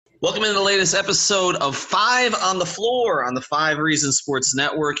Welcome to the latest episode of Five on the Floor on the Five Reasons Sports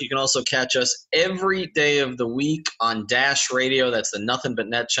Network. You can also catch us every day of the week on Dash Radio. That's the Nothing But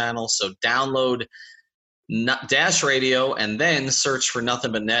Net channel. So download Dash Radio and then search for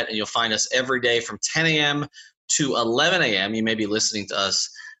Nothing But Net, and you'll find us every day from 10 a.m. to 11 a.m. You may be listening to us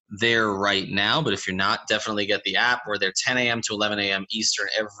there right now, but if you're not, definitely get the app. We're there 10 a.m. to 11 a.m. Eastern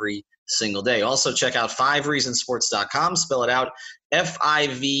every single day. Also, check out fivereasonsports.com. Spell it out,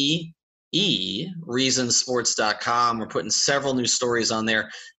 F-I-V-E, reasonsports.com. We're putting several new stories on there.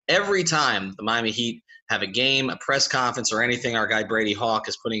 Every time the Miami Heat have a game, a press conference, or anything, our guy Brady Hawk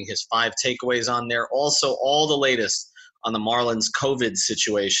is putting his 5 takeaways on there. Also, all the latest on the Marlins COVID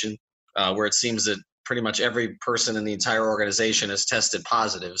situation, where it seems that pretty much every person in the entire organization has tested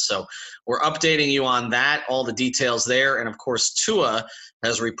positive. So we're updating you on that, all the details there. And, of course, Tua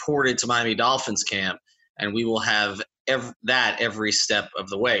has reported to Miami Dolphins camp, and we will have that every step of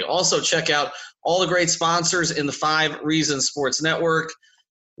the way. Also, check out all the great sponsors in the Five Reasons Sports Network.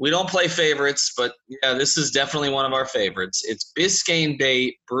 We don't play favorites, but, yeah, this is definitely one of our favorites. It's Biscayne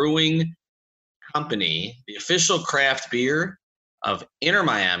Bay Brewing Company, the official craft beer of Inter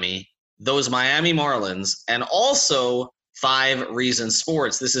Miami, those Miami Marlins, and also Five Reasons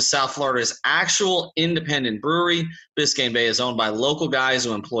Sports. This is South Florida's actual independent brewery. Biscayne Bay is owned by local guys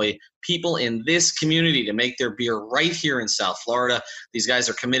who employ people in this community to make their beer right here in South Florida. These guys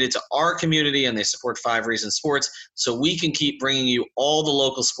are committed to our community, and they support Five Reasons Sports so we can keep bringing you all the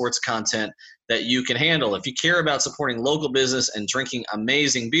local sports content that you can handle. If you care about supporting local business and drinking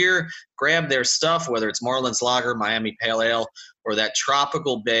amazing beer, grab their stuff, whether it's Marlins Lager, Miami Pale Ale, or that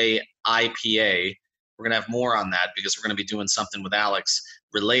Tropical Bay IPA. We're going to have more on that because we're going to be doing something with Alex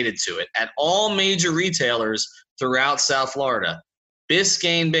related to it at all major retailers throughout South Florida.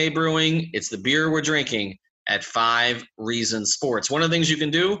 Biscayne Bay Brewing, it's the beer we're drinking at Five Reasons Sports. One of the things you can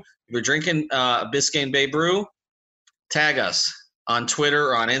do, if you're drinking Biscayne Bay Brew, tag us on Twitter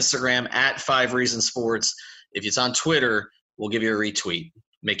or on Instagram at Five Reasons Sports. If it's on Twitter, we'll give you a retweet,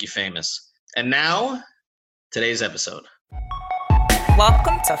 make you famous. And now, today's episode.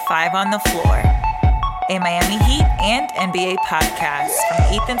 Welcome to Five on the Floor, a Miami Heat and NBA podcast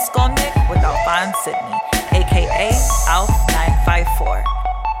from Ethan Skolnick with Alphonse Sidney, a.k.a. Alf954.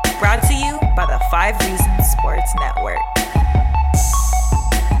 Brought to you by the Five Reasons Sports Network.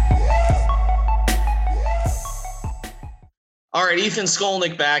 All right, Ethan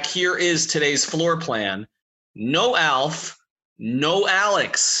Skolnick back. Here is today's floor plan. No Alf, no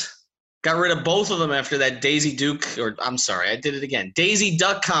Alex. Got rid of both of them after that Daisy Duke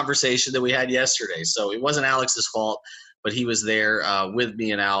conversation that we had yesterday. So it wasn't Alex's fault, but he was there with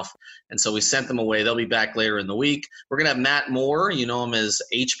me and Alf. And so we sent them away. They'll be back later in the week. We're going to have Matt Moore, you know him as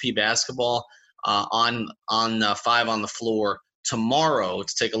HP Basketball, on Five on the Floor tomorrow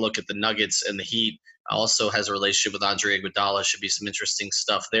to take a look at the Nuggets and the Heat. Also has a relationship with Andre Iguodala. Should be some interesting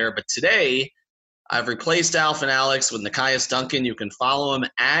stuff there. But today, I've replaced Alf and Alex with Nekias Duncan. You can follow him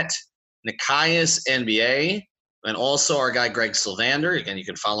at Nekias NBA, and also our guy Greg Sylvander. Again, you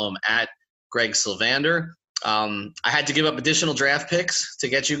can follow him at Greg Sylvander. I had to give up additional draft picks to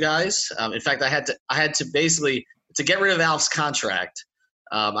get you guys. In fact, I had to basically, to get rid of Alf's contract,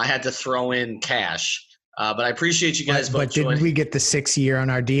 I had to throw in cash. But I appreciate you guys both joining. But didn't we get the 6 year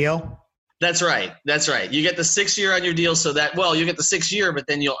on our deal? That's right. You get the 6 year on your deal, so that, well, you get the 6 year, but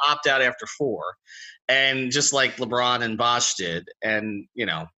then you'll opt out after 4. And just like LeBron and Bosh did, and, you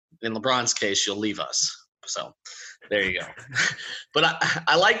know, in LeBron's case, you'll leave us. So there you go. But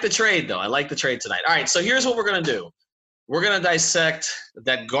I like the trade, though. I like the trade tonight. All right, so here's what we're going to do. We're going to dissect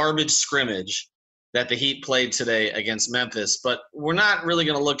that garbage scrimmage that the Heat played today against Memphis, but we're not really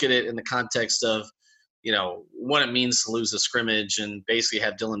going to look at it in the context of, you know, what it means to lose a scrimmage and basically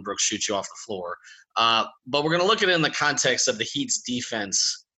have Dillon Brooks shoot you off the floor. But we're going to look at it in the context of the Heat's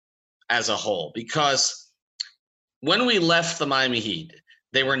defense as a whole, because when we left the Miami Heat,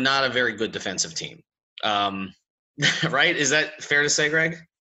 they were not a very good defensive team. Right? Is that fair to say, Greg?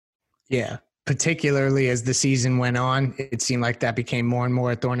 Yeah. Particularly as the season went on, it seemed like that became more and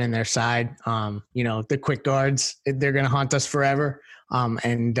more a thorn in their side. You know, the quick guards, they're going to haunt us forever.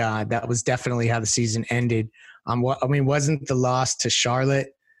 And that was definitely how the season ended. Wasn't the loss to Charlotte?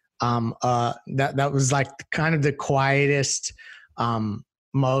 That was like kind of the quietest,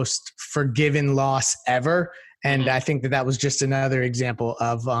 most forgiven loss ever. And I think that was just another example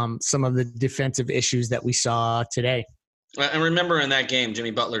of some of the defensive issues that we saw today. And remember, in that game, Jimmy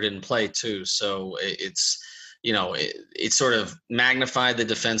Butler didn't play too. So it's, you know, it sort of magnified the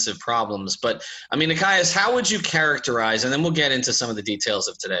defensive problems. But, I mean, Nekias, how would you characterize, and then we'll get into some of the details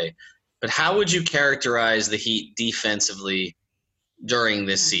of today, but how would you characterize the Heat defensively during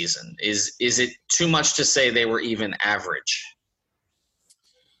this season? Is it too much to say they were even average?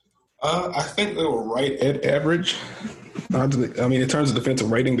 I think they were right at average. I mean, in terms of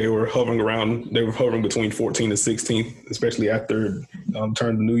defensive rating, they were hovering between 14 and 16, especially after turn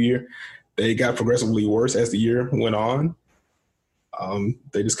of the new year. They got progressively worse as the year went on.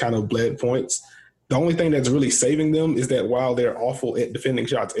 They just kind of bled points. The only thing that's really saving them is that while they're awful at defending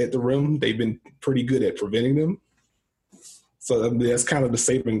shots at the rim, they've been pretty good at preventing them. So that's kind of the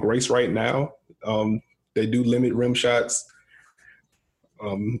saving grace right now. They do limit rim shots.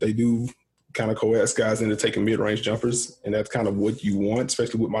 They do kind of coerce guys into taking mid-range jumpers, and that's kind of what you want,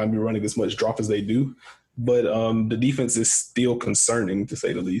 especially with Miami running as much drop as they do. But the defense is still concerning, to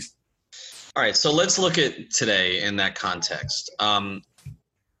say the least. All right, so let's look at today in that context.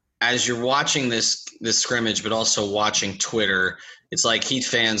 As you're watching this scrimmage, but also watching Twitter, it's like Heat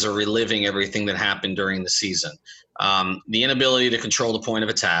fans are reliving everything that happened during the season. The inability to control the point of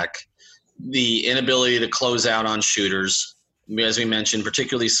attack, the inability to close out on shooters, as we mentioned,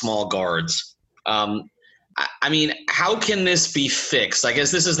 particularly small guards. I mean, how can this be fixed? I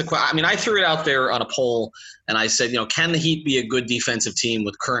guess this is the question. I mean, I threw it out there on a poll, and I said, can the Heat be a good defensive team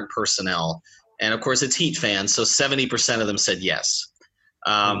with current personnel? And, of course, it's Heat fans, so 70% of them said yes.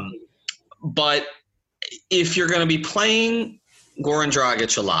 But if you're going to be playing Goran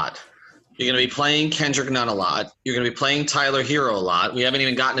Dragic a lot, you're going to be playing Kendrick Nunn a lot, you're going to be playing Tyler Hero a lot. We haven't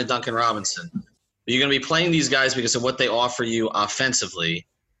even gotten to Duncan Robinson. You're going to be playing these guys because of what they offer you offensively.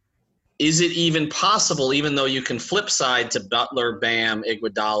 Is it even possible, even though you can flip side to Butler, Bam,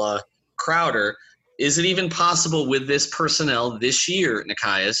 Iguodala, Crowder, is it even possible with this personnel this year,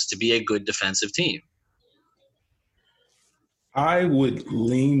 Nekias, to be a good defensive team? I would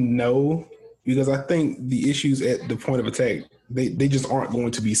lean no, because I think the issues at the point of attack, they just aren't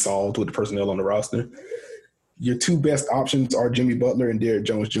going to be solved with the personnel on the roster. Your two best options are Jimmy Butler and Derrick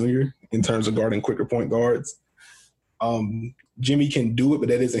Jones Jr. in terms of guarding quicker point guards. Jimmy can do it, but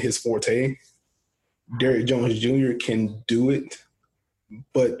that isn't his forte. Derrick Jones Jr. can do it,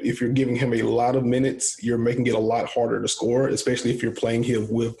 but if you're giving him a lot of minutes, you're making it a lot harder to score, especially if you're playing him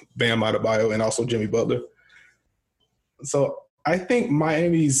with Bam Adebayo and also Jimmy Butler. So I think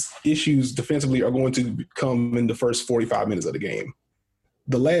Miami's issues defensively are going to come in the first 45 minutes of the game.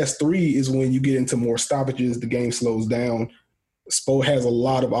 The last three is when you get into more stoppages, the game slows down. Spo has a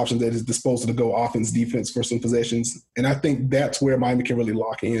lot of options at his disposal to go offense, defense for some possessions. And I think that's where Miami can really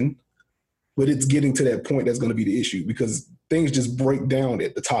lock in. But it's getting to that point that's going to be the issue, because things just break down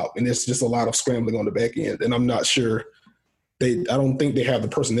at the top and it's just a lot of scrambling on the back end. And I'm not sure I don't think they have the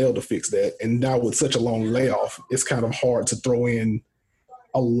personnel to fix that. And now with such a long layoff, it's kind of hard to throw in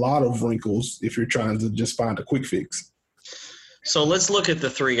a lot of wrinkles if you're trying to just find a quick fix. So let's look at the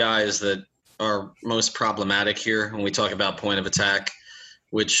three guys that are most problematic here when we talk about point of attack,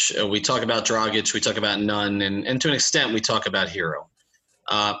 which we talk about Dragic, we talk about Nunn, and to an extent we talk about Hero.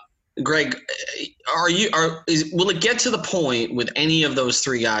 Greg, will it get to the point with any of those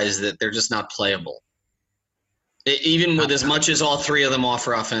three guys that they're just not playable? Even with as much as all three of them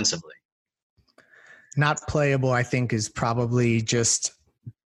offer offensively? Not playable, I think, is probably just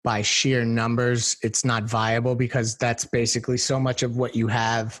by sheer numbers. It's not viable because that's basically so much of what you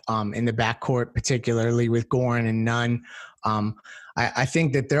have in the backcourt, particularly with Goran and Nunn. I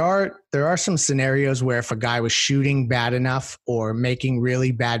think that there are some scenarios where if a guy was shooting bad enough or making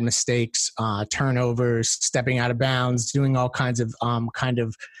really bad mistakes, turnovers, stepping out of bounds, doing all kinds of kind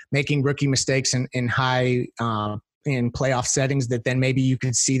of making rookie mistakes in high in playoff settings, that then maybe you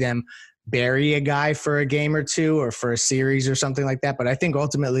could see them bury a guy for a game or two or for a series or something like that. But I think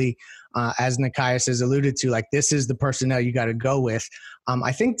ultimately, as Nekias has alluded to, like, this is the personnel you got to go with.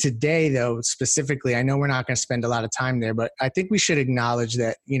 I think today, though, specifically, I know we're not going to spend a lot of time there, but I think we should acknowledge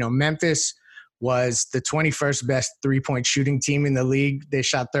that, Memphis was the 21st best three-point shooting team in the league. They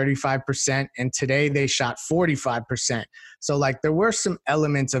shot 35%, and today they shot 45%. So, there were some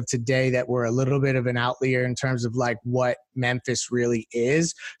elements of today that were a little bit of an outlier in terms of, what Memphis really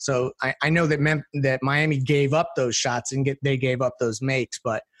is. So I know that Miami gave up those shots and they gave up those makes,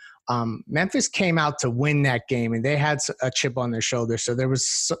 but Memphis came out to win that game, and they had a chip on their shoulder. So there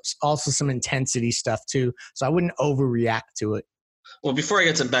was also some intensity stuff too. So I wouldn't overreact to it. Well, before I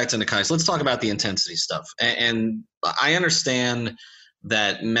get back to Nekias, let's talk about the intensity stuff. And I understand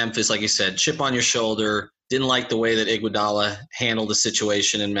that Memphis, like you said, chip on your shoulder, didn't like the way that Iguodala handled the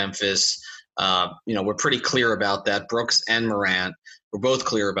situation in Memphis. We're pretty clear about that. Brooks and Morant were both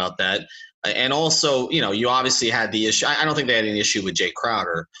clear about that. And also, you obviously had the issue. I don't think they had any issue with Jay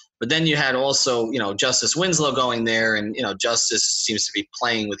Crowder. But then you had also, Justice Winslow going there. And, Justice seems to be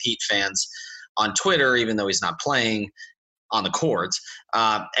playing with Heat fans on Twitter, even though he's not playing. on the court.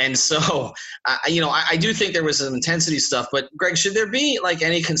 And so, I do think there was some intensity stuff. But, Greg, should there be, like,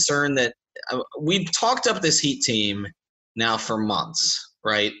 any concern that we've talked up this Heat team now for months,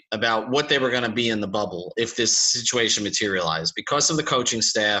 right, about what they were going to be in the bubble if this situation materialized because of the coaching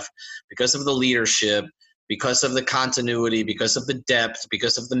staff, because of the leadership, because of the continuity, because of the depth,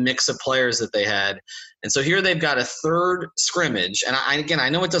 because of the mix of players that they had. And so here they've got a third scrimmage. And I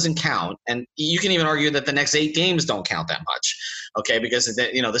know it doesn't count. And you can even argue that the next 8 games don't count that much, okay, because,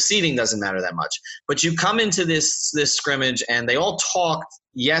 the seeding doesn't matter that much. But you come into this scrimmage, and they all talked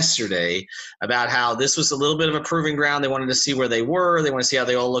yesterday about how this was a little bit of a proving ground. They wanted to see where they were. They want to see how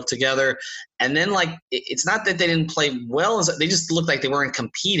they all look together. And then, like, it's not that they didn't play well. They just looked like they weren't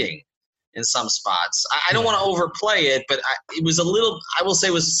competing in some spots. I don't want to overplay it, but it was I will say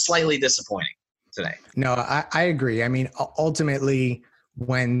it was slightly disappointing today. No, I agree. I mean, ultimately,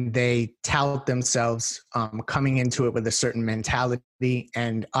 when they tout themselves coming into it with a certain mentality,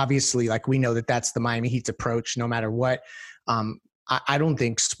 and obviously, like, we know that that's the Miami Heat's approach no matter what. I don't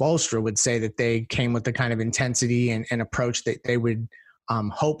think Spoelstra would say that they came with the kind of intensity and approach that they would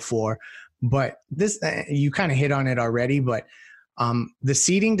hope for. But this, you kind of hit on it already, but the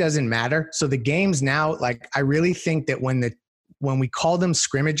seeding doesn't matter. So the games now, like, I really think that when we call them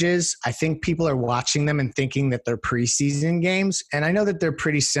scrimmages, I think people are watching them and thinking that they're preseason games. And I know that they're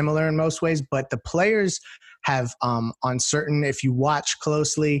pretty similar in most ways, but the players have on certain, if you watch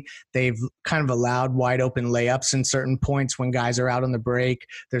closely, they've kind of allowed wide open layups in certain points when guys are out on the break.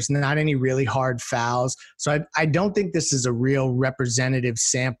 There's not any really hard fouls. So I don't think this is a real representative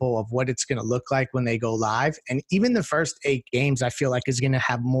sample of what it's going to look like when they go live. And even the first 8 games, I feel like, is going to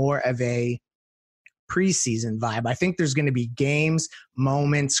have more of a preseason vibe. I think there's going to be games,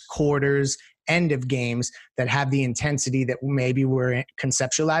 moments, quarters, end of games that have the intensity that maybe we're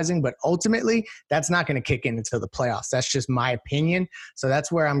conceptualizing, but ultimately that's not going to kick in until the playoffs. That's just my opinion. So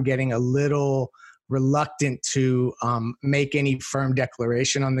that's where I'm getting a little reluctant to make any firm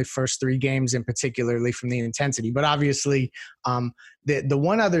declaration on the first 3 games, and particularly from the intensity. But obviously, the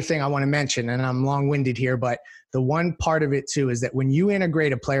one other thing I want to mention, and I'm long-winded here, but the one part of it too is that when you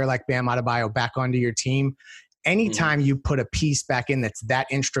integrate a player like Bam Adebayo back onto your team, anytime you put a piece back in that's that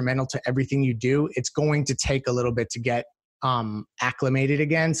instrumental to everything you do, it's going to take a little bit to get acclimated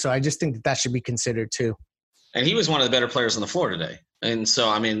again. So I just think that should be considered too. And he was one of the better players on the floor today. And so,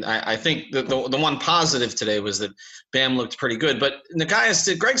 I mean, I think the one positive today was that Bam looked pretty good. But Nekias,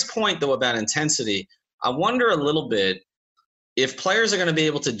 to Greg's point, though, about intensity, I wonder a little bit if players are going to be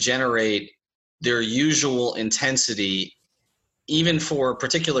able to generate their usual intensity even for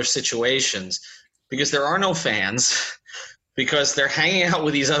particular situations, because there are no fans, because they're hanging out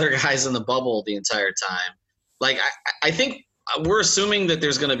with these other guys in the bubble the entire time. Like, I think we're assuming that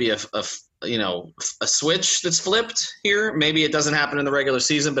there's going to be a switch that's flipped here. Maybe it doesn't happen in the regular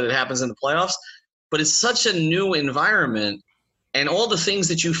season, but it happens in the playoffs. But it's such a new environment, and all the things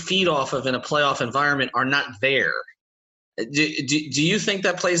that you feed off of in a playoff environment are not there. Do you think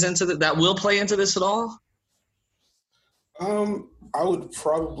that plays into that will play into this at all? I would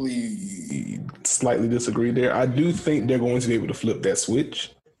probably slightly disagree there. I do think they're going to be able to flip that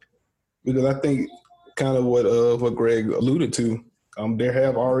switch, because I think kind of what Greg alluded to, there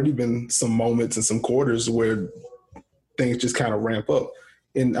have already been some moments and some quarters where things just kind of ramp up.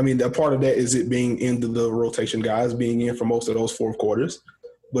 And, I mean, a part of that is it being into the rotation guys being in for most of those fourth quarters.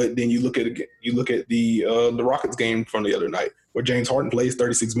 But then you look at the Rockets game from the other night where James Harden plays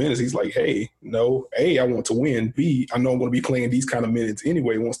 36 minutes. He's like, hey, no, A, I want to win. B, I know I'm going to be playing these kind of minutes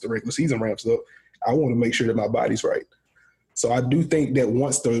anyway once the regular season ramps up. I want to make sure that my body's right. So I do think that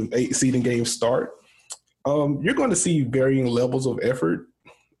once the 8 seeding games start, you're going to see varying levels of effort,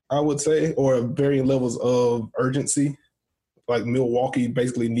 I would say, or varying levels of urgency. Like Milwaukee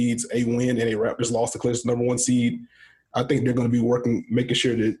basically needs a win, and a Raptors lost to clinch the number 1 seed. I think they're going to be making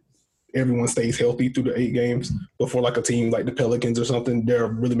sure that everyone stays healthy through the 8 games before, like, a team like the Pelicans or something, they're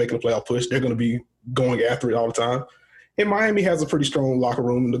really making a playoff push. They're going to be going after it all the time. And Miami has a pretty strong locker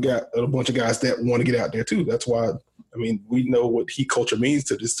room, and a bunch of guys that want to get out there too. That's why, I mean, we know what Heat culture means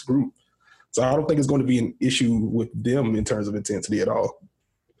to this group. So I don't think it's going to be an issue with them in terms of intensity at all.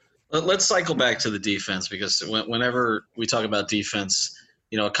 Let's cycle back to the defense, because whenever we talk about defense,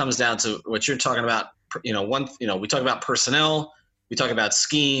 it comes down to what you're talking about. We talk about personnel, we talk about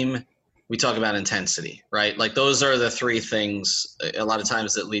scheme, we talk about intensity, right? Like, those are the 3 things a lot of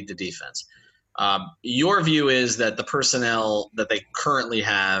times that lead to defense. Your view is that the personnel that they currently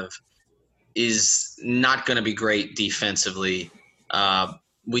have is not going to be great defensively.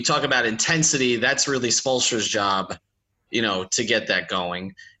 We talk about intensity. That's really Spoelstra's job, to get that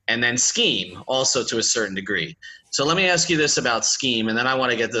going. and then scheme also to a certain degree. So let me ask you this about scheme, and then I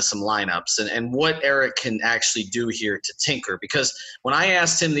want to get to some lineups and what Eric can actually do here to tinker. Because when I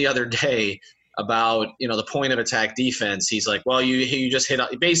asked him the other day about, the point of attack defense, he's like, well, you just hit on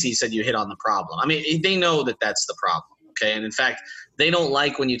 – basically he said you hit on the problem. I mean, they know that that's the problem, okay? And, in fact, they don't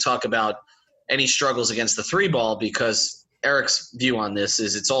like when you talk about any struggles against the three ball because Eric's view on this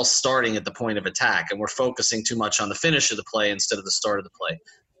is it's all starting at the point of attack, and we're focusing too much on the finish of the play instead of the start of the play.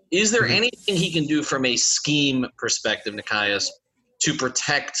 Is there anything he can do from a scheme perspective, Nekias, to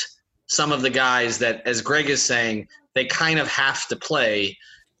protect some of the guys that, as Greg is saying, they kind of have to play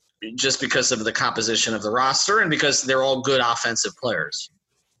just because of the composition of the roster and because they're all good offensive players?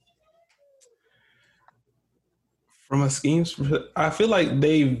 From a scheme, I feel like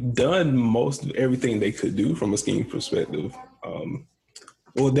they've done most of everything they could do from a scheme perspective.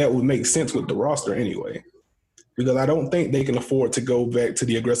 Well, that would make sense with the roster anyway, because I don't think they can afford to go back to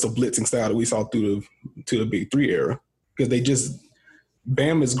the aggressive blitzing style that we saw to the Big Three era, because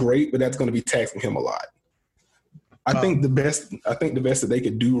Bam is great, but that's going to be taxing him a lot. I think the best that they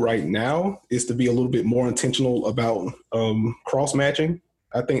could do right now is to be a little bit more intentional about cross matching.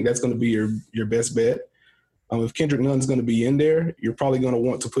 I think that's going to be your best bet. If Kendrick Nunn's going to be in there, you're probably going to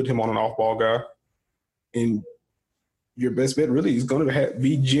want to put him on an off-ball guy. And your best bet really is going to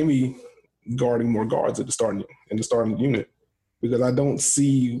be Jimmy guarding more guards in the starting unit, because I don't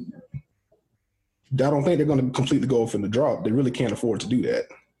think they're going to completely go off in the drop. They really can't afford to do that.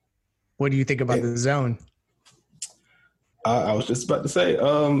 What do you think about the zone? I was just about to say,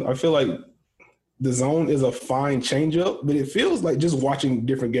 I feel like the zone is a fine changeup, but it feels like, just watching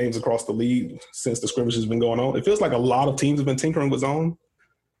different games across the league since the scrimmage has been going on, it feels like a lot of teams have been tinkering with zone.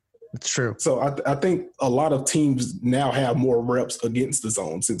 It's true. So I think a lot of teams now have more reps against the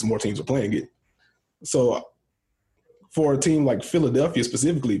zone since more teams are playing it. So for a team like Philadelphia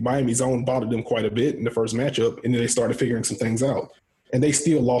specifically, Miami zone bothered them quite a bit in the first matchup, and then they started figuring some things out. And they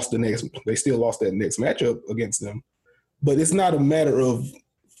still lost that next matchup against them. But it's not a matter of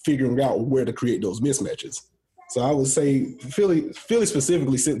figuring out where to create those mismatches. So I would say Philly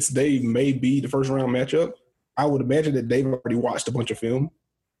specifically, since they may be the first round matchup, I would imagine that they've already watched a bunch of film.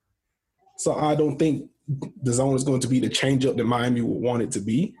 So I don't think the zone is going to be the changeup that Miami would want it to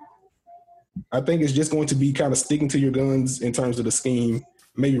be. I think it's just going to be kind of sticking to your guns in terms of the scheme,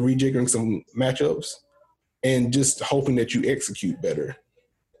 maybe rejiggering some matchups, and just hoping that you execute better.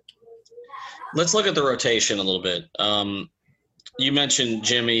 Let's look at the rotation a little bit. You mentioned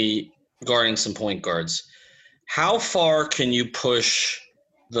Jimmy guarding some point guards. How far can you push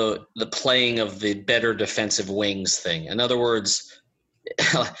the playing of the better defensive wings thing? In other words,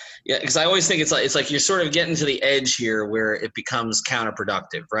 yeah, because I always think it's like you're sort of getting to the edge here where it becomes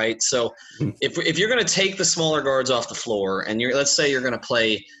counterproductive, right? So if you're going to take the smaller guards off the floor and let's say you're going to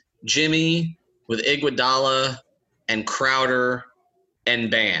play Jimmy with Iguodala and Crowder and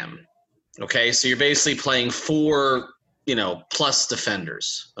Bam, okay? So you're basically playing 4 plus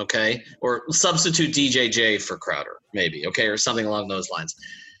defenders, okay? Or substitute DJJ for Crowder, maybe, okay? Or something along those lines.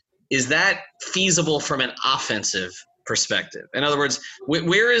 Is that feasible from an offensive perspective? In other words,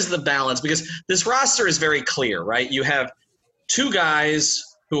 where is the balance? Because this roster is very clear, right? You have 2 guys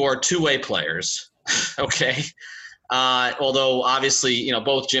who are two-way players, okay? Although obviously,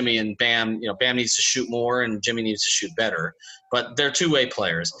 both Jimmy and Bam, Bam needs to shoot more and Jimmy needs to shoot better, but they're two-way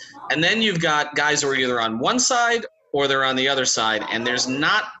players. And then you've got guys who are either on one side or they're on the other side, and there's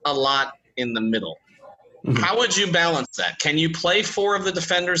not a lot in the middle. Mm-hmm. How would you balance that? Can you play 4 of the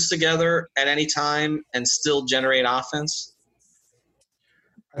defenders together at any time and still generate offense?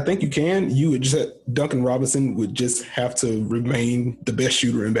 I think you can. Duncan Robinson would just have to remain the best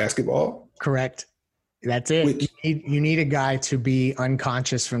shooter in basketball. Correct. That's it. You need a guy to be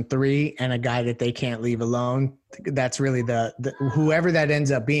unconscious from 3 and a guy that they can't leave alone. That's really the whoever that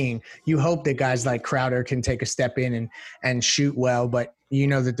ends up being. You hope that guys like Crowder can take a step in and shoot well, but you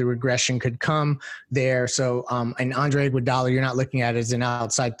know that the regression could come there. So, and Andre Iguodala, you're not looking at it as an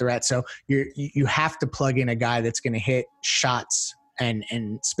outside threat. So you have to plug in a guy that's going to hit shots and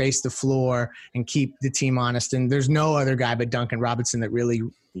space the floor and keep the team honest. And there's no other guy but Duncan Robinson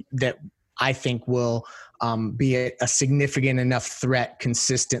that I think will be a significant enough threat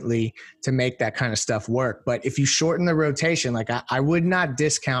consistently to make that kind of stuff work. But if you shorten the rotation, like I would not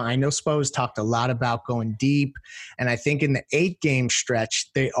discount, I know Spo's talked a lot about going deep, and I think in the 8-game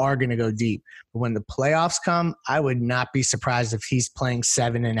stretch, they are going to go deep. But when the playoffs come, I would not be surprised if he's playing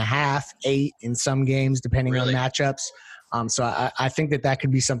 7.5, 8 in some games, depending on matchups. So I think that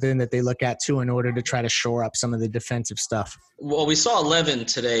could be something that they look at too in order to try to shore up some of the defensive stuff. Well, we saw 11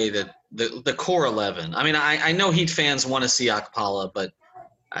 today, that the core 11. I mean, I know Heat fans want to see Okpala, but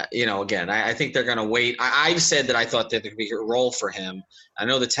Again, I think they're going to wait. I've said that I thought that there could be a role for him. I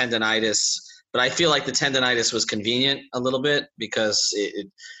know the tendonitis, but I feel like the tendonitis was convenient a little bit because it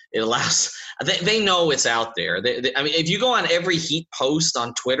allows – they know it's out there. I mean, if you go on every Heat post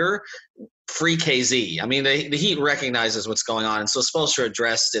on Twitter, free KZ. I mean, the Heat recognizes what's going on, and so Spoelstra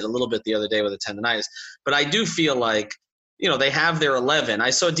addressed it a little bit the other day with the tendonitis. But I do feel like – they have their 11. I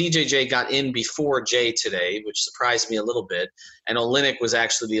saw DJJ got in before Jay today, which surprised me a little bit. And Olynyk was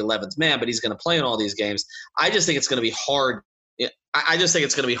actually the 11th man, but he's going to play in all these games. I just think it's going to be hard. I just think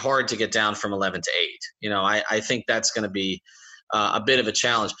it's going to be hard to get down from 11 to 8. I think that's going to be a bit of a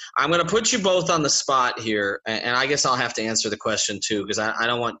challenge. I'm going to put you both on the spot here, and I guess I'll have to answer the question too because I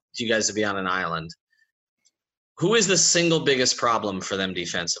don't want you guys to be on an island. Who is the single biggest problem for them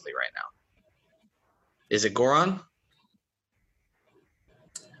defensively right now? Is it Goran?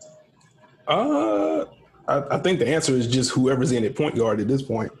 I think the answer is just whoever's in at point guard at this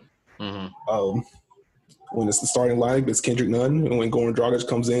point. Mm-hmm. When it's the starting lineup, it's Kendrick Nunn, and when Goran Dragic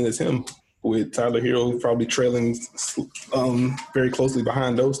comes in, it's him, with Tyler Hero probably trailing very closely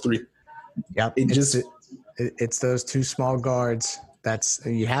behind those three. Yep, it's those two small guards.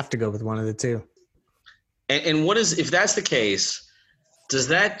 You have to go with one of the two. And what is, if that's the case, does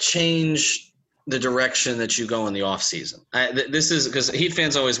that change the direction that you go in the offseason? This is because Heat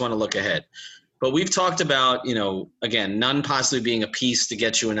fans always want to look ahead. But we've talked about, again, Nunn possibly being a piece to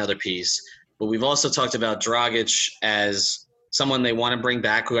get you another piece. But we've also talked about Dragic as someone they want to bring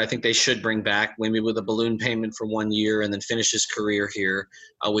back, who I think they should bring back, maybe with a balloon payment for 1 year and then finish his career here,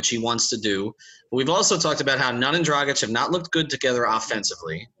 which he wants to do. But we've also talked about how Nunn and Dragic have not looked good together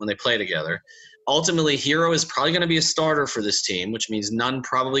offensively when they play together. Ultimately, Hero is probably going to be a starter for this team, which means Nunn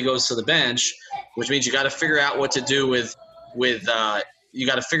probably goes to the bench, which means you got to figure out what to do with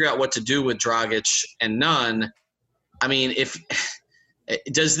Dragic and Nunn. I mean,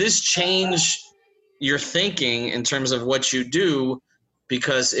 does this change your thinking in terms of what you do?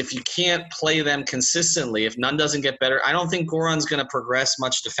 Because if you can't play them consistently, if Nunn doesn't get better, I don't think Goran's going to progress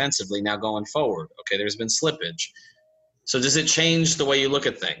much defensively now going forward. Okay, there's been slippage. So does it change the way you look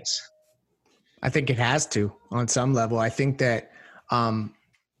at things? I think it has to on some level. I think that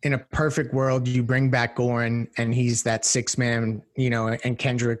in a perfect world, you bring back Goran and he's that 6-man, and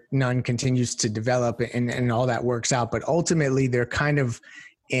Kendrick Nunn continues to develop and all that works out. But ultimately, they're kind of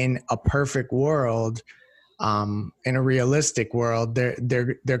in a perfect world, in a realistic world.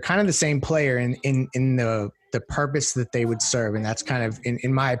 They're kind of the same player in the purpose that they would serve, and that's kind of,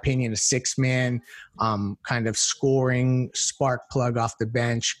 in my opinion, a 6-man kind of scoring spark plug off the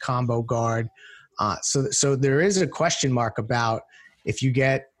bench, combo guard. So there is a question mark about if you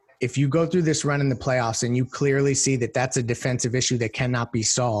go through this run in the playoffs and you clearly see that that's a defensive issue that cannot be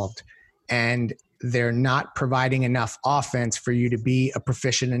solved, and they're not providing enough offense for you to be a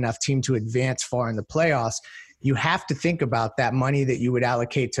proficient enough team to advance far in the playoffs, you have to think about that money that you would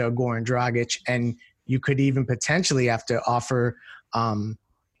allocate to Goran Dragic, and you could even potentially have to offer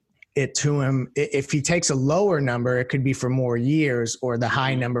it to him. If he takes a lower number, it could be for more years, or the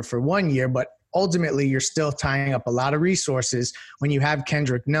high number for 1 year, but ultimately you're still tying up a lot of resources when you have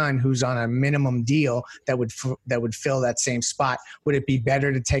Kendrick Nunn, who's on a minimum deal that would fill that same spot. Would it be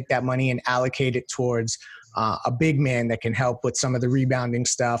better to take that money and allocate it towards a big man that can help with some of the rebounding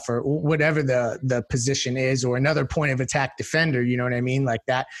stuff, or whatever the position is, or another point of attack defender, you know what I mean? Like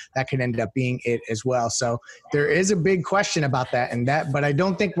that could end up being it as well. So there is a big question about that, but I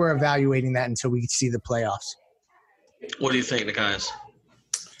don't think we're evaluating that until we see the playoffs. What do you think, guys?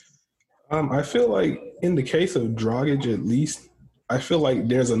 I feel like in the case of Dragic, at least, I feel like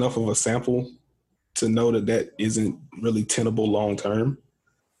there's enough of a sample to know that isn't really tenable long term.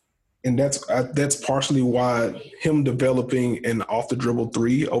 And that's partially why him developing an off the dribble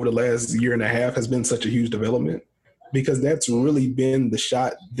 3 over the last year and a half has been such a huge development, because that's really been the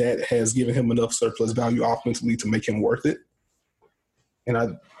shot that has given him enough surplus value offensively to make him worth it. And I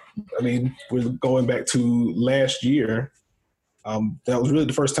mean, we're going back to last year. That was really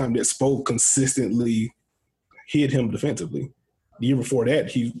the first time that Spo consistently hit him defensively. The year before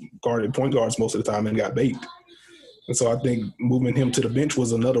that, he guarded point guards most of the time and got baked. And so I think moving him to the bench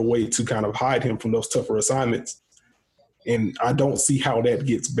was another way to kind of hide him from those tougher assignments. And I don't see how that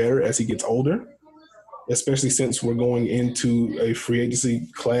gets better as he gets older, especially since we're going into a free agency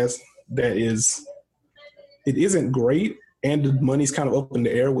class that isn't great, and the money's kind of up in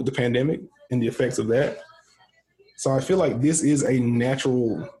the air with the pandemic and the effects of that. So I feel like this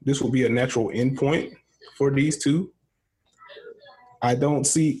will be a natural endpoint for these two. I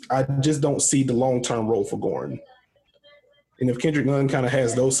just don't see the long-term role for Goran. And if Kendrick Nunn kind of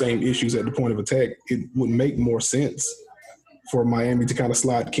has those same issues at the point of attack, it would make more sense for Miami to kind of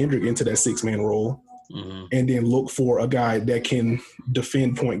slide Kendrick into that 6-man role, and then look for a guy that can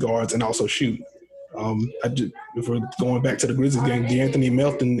defend point guards and also shoot. If we're going back to the Grizzlies game, DeAnthony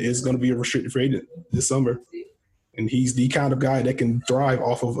Melton is going to be a restricted free agent this summer, and he's the kind of guy that can thrive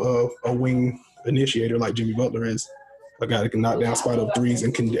off of a wing initiator like Jimmy Butler is, a guy that can knock down spot-up threes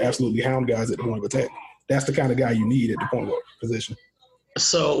and can absolutely hound guys at the point of attack. That's the kind of guy you need at the point guard position.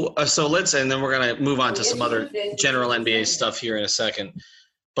 So let's, and then we're going to move on to some other general NBA stuff here in a second.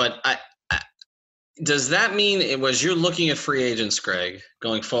 But does that mean you're looking at free agents, Greg,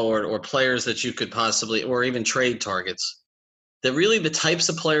 going forward, or players that you could possibly, or even trade targets, that really the types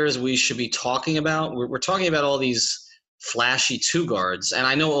of players we should be talking about? We're talking about all these flashy two guards, and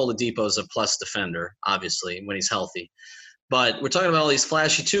I know Oladipo's a plus defender, obviously, when he's healthy. But we're talking about all these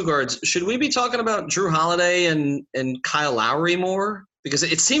flashy two guards. Should we be talking about Jrue Holiday and Kyle Lowry more? Because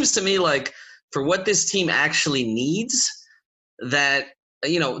it seems to me like for what this team actually needs, that,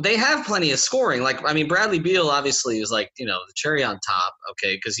 they have plenty of scoring. Like, I mean, Bradley Beal obviously is like, the cherry on top,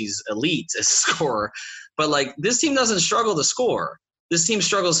 okay, because he's elite as a scorer. But, like, this team doesn't struggle to score. This team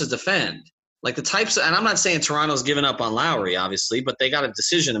struggles to defend. Like the types – and I'm not saying Toronto's given up on Lowry, obviously, but they got a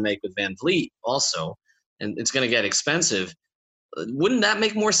decision to make with Van Vliet also, and it's going to get expensive. Wouldn't that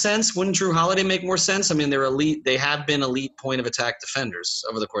make more sense? Wouldn't Jrue Holiday make more sense? I mean, they're elite. They have been elite point of attack defenders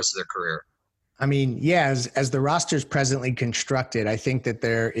over the course of their career. I mean, yeah, as the roster is presently constructed, I think that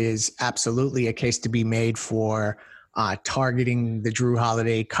there is absolutely a case to be made for targeting the Jrue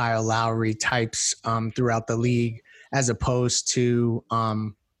Holiday, Kyle Lowry types throughout the league, as opposed to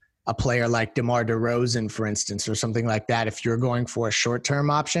a player like DeMar DeRozan, for instance, or something like that, if you're going for a short-term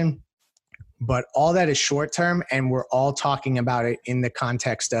option. But all that is short-term, and we're all talking about it in the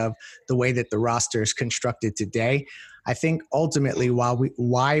context of the way that the roster is constructed today. I think ultimately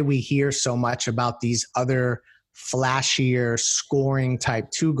why we hear so much about these other flashier scoring type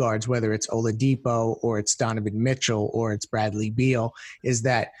two guards, whether it's Oladipo or it's Donovan Mitchell or it's Bradley Beal, is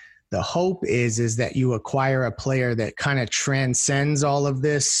that the hope is that you acquire a player that kind of transcends all of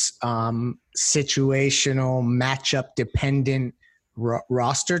this situational, matchup-dependent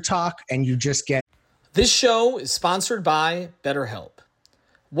roster talk, and you just get. This show is sponsored by BetterHelp.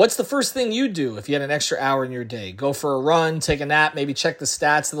 What's the first thing you do if you had an extra hour in your day? Go for a run, take a nap, maybe check the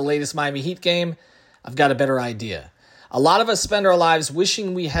stats of the latest Miami Heat game? I've got a better idea. A lot of us spend our lives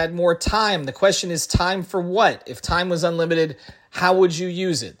wishing we had more time. The question is, time for what? If time was unlimited, how would you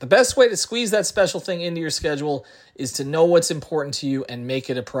use it? The best way to squeeze that special thing into your schedule is to know what's important to you and make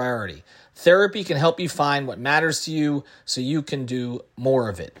it a priority. Therapy can help you find what matters to you so you can do more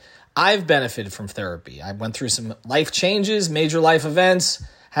of it. I've benefited from therapy. I went through some life changes, major life events,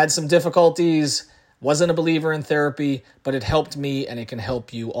 had some difficulties, wasn't a believer in therapy, but it helped me and it can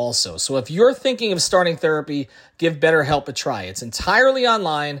help you also. So if you're thinking of starting therapy, give BetterHelp a try. It's entirely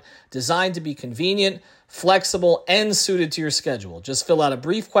online, designed to be convenient, flexible, and suited to your schedule. Just fill out a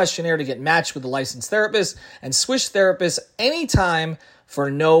brief questionnaire to get matched with a licensed therapist and switch therapists anytime for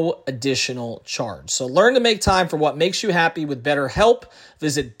no additional charge. So learn to make time for what makes you happy with BetterHelp.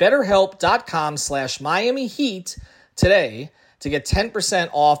 Visit BetterHelp.com/Miami Heat today to get 10%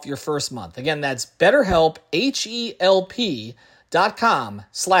 off your first month. Again, that's BetterHelp,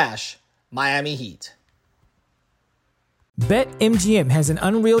 HELP.com/Miami Heat. BetMGM has an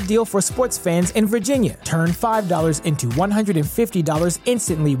unreal deal for sports fans in Virginia. Turn $5 into $150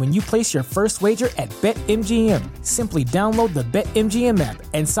 instantly when you place your first wager at BetMGM. Simply download the BetMGM app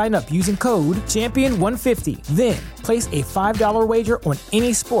and sign up using code Champion150. Then, place a $5 wager on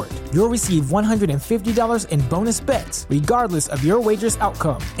any sport. You'll receive $150 in bonus bets, regardless of your wager's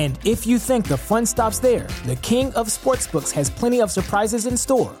outcome. And if you think the fun stops there, the King of Sportsbooks has plenty of surprises in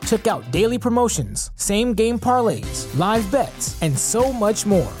store. Check out daily promotions, same-game parlays, live bets, and so much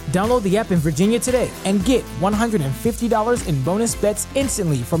more. Download the app in Virginia today and get $150 in bonus bets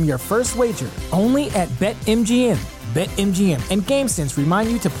instantly from your first wager. Only at BetMGM. BetMGM and GameSense remind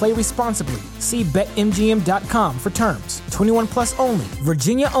you to play responsibly. See BetMGM.com for terms. 21 plus only.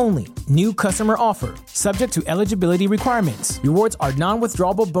 Virginia only. New customer offer. Subject to eligibility requirements. Rewards are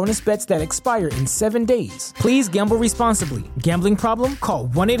non-withdrawable bonus bets that expire in 7 days. Please gamble responsibly. Gambling problem? Call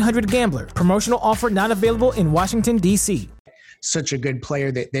 1-800-GAMBLER. Promotional offer not available in Washington, D.C. Such a good player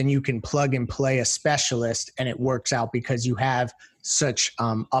that then you can plug and play a specialist and it works out because you have such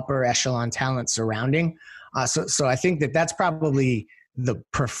upper echelon talent surrounding. So I think that that's probably the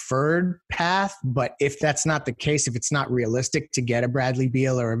preferred path. But if that's not the case, if it's not realistic to get a Bradley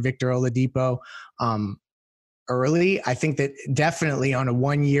Beal or a Victor Oladipo, or early. I think that definitely on a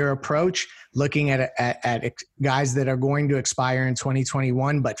 1-year approach, looking at guys that are going to expire in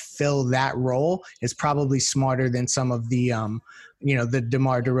 2021 but fill that role is probably smarter than some of the the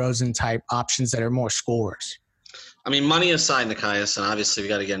DeMar DeRozan type options that are more scorers. I mean, money aside, Nekias, and obviously we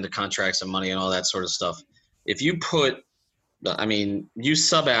got to get into contracts and money and all that sort of stuff. If you you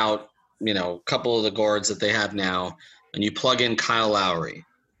sub out, a couple of the guards that they have now, and you plug in Kyle Lowry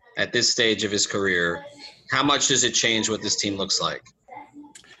at this stage of his career, how much does it change what this team looks like?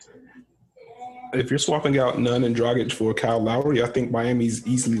 If you're swapping out Nunn and Dragic for Kyle Lowry, I think Miami's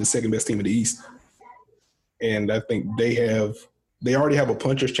easily the second best team in the East. And I think they already have a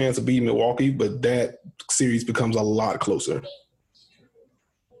puncher's chance of beating Milwaukee, but that series becomes a lot closer.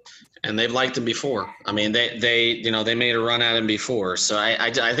 And they've liked him before. I mean, they made a run at him before. So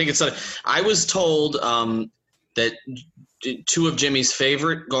I think I was told that two of Jimmy's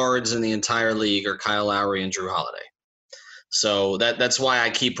favorite guards in the entire league are Kyle Lowry and Jrue Holiday. So that's why I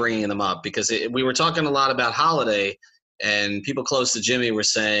keep bringing them up, because we were talking a lot about Holiday, and people close to Jimmy were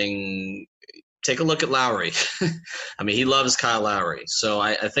saying, take a look at Lowry. I mean, he loves Kyle Lowry. So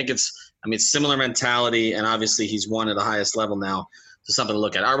I think it's similar mentality, and obviously he's won at the highest level now. So something to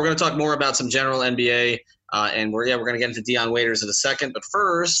look at. All right, we're going to talk more about some general NBA, and we're going to get into Dion Waiters in a second. But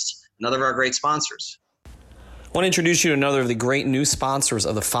first, another of our great sponsors. I want to introduce you to another of the great new sponsors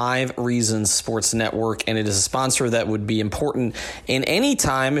of the 5 Reasons Sports Network, and it is a sponsor that would be important in any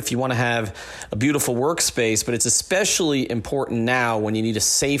time if you want to have a beautiful workspace, but it's especially important now when you need a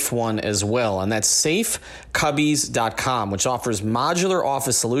safe one as well, and that's safecubbies.com, which offers modular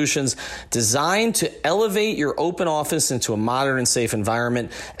office solutions designed to elevate your open office into a modern and safe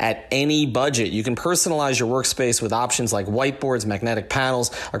environment at any budget. You can personalize your workspace with options like whiteboards, magnetic panels,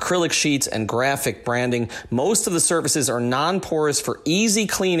 acrylic sheets, and graphic branding. Most of the surfaces are non-porous for easy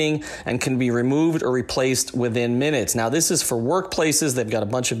cleaning and can be removed or replaced within minutes. Now, this is for workplaces. They've got a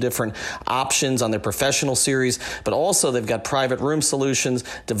bunch of different options on their professional series, but also they've got private room solutions,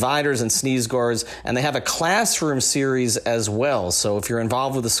 dividers and sneeze guards, and they have a classroom series as well. So if you're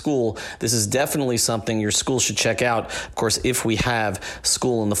involved with a school, this is definitely something your school should check out, of course, if we have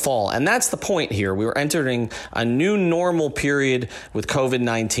school in the fall. And that's the point here. We are entering a new normal period with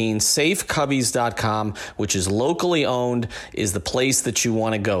COVID-19. Safecubbies.com, which is locally owned, is the place that you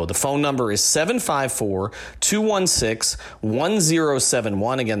want to go. The phone number is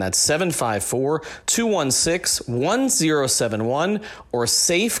 754-216-1071. Again, that's 754-216-1071 or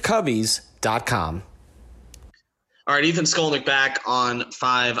safecubbies.com. All right, Ethan Skolnick back on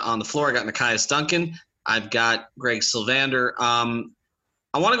 5 on the floor. I got Nekias Duncan. I've got Greg Sylvander.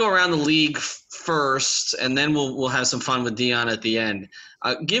 I want to go around the league first, and then we'll have some fun with Dion at the end.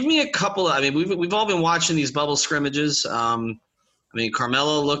 Give me a couple. We've all been watching these bubble scrimmages.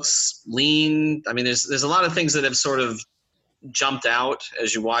 Carmelo looks lean. There's a lot of things that have sort of jumped out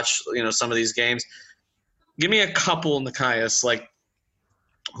as you watch, some of these games. Give me a couple, Nekias, like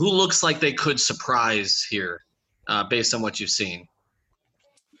who looks like they could surprise here based on what you've seen.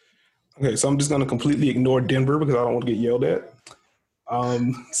 Okay, so I'm just going to completely ignore Denver because I don't want to get yelled at.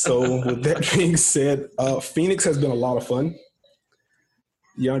 So with that being said, Phoenix has been a lot of fun.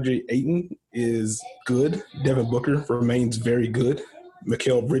 DeAndre Ayton is good. Devin Booker remains very good.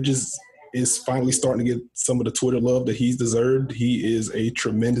 Mikal Bridges is finally starting to get some of the Twitter love that he's deserved. He is a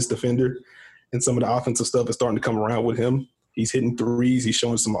tremendous defender, and some of the offensive stuff is starting to come around with him. He's hitting threes. He's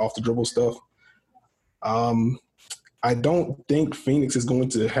showing some off-the-dribble stuff. I don't think Phoenix is going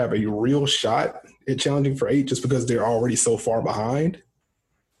to have a real shot at challenging for 8 just because they're already so far behind.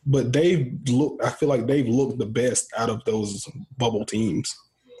 But I feel like they've looked the best out of those bubble teams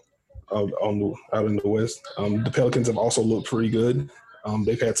out in the West. The Pelicans have also looked pretty good.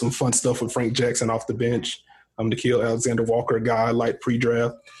 They've had some fun stuff with Frank Jackson off the bench. Nickeil Alexander-Walker, a guy I like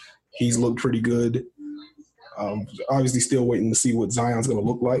pre-draft. He's looked pretty good. Obviously still waiting to see what Zion's going to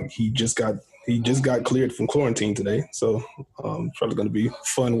look like. He just got cleared from quarantine today. So probably going to be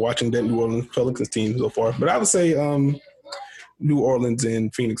fun watching that New Orleans Pelicans team so far. But I would say New Orleans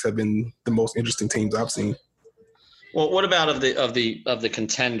and Phoenix have been the most interesting teams I've seen. Well, what about of the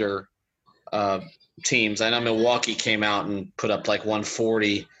contender teams? I know Milwaukee came out and put up like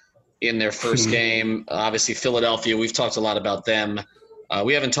 140 in their first game. Obviously, Philadelphia, we've talked a lot about them.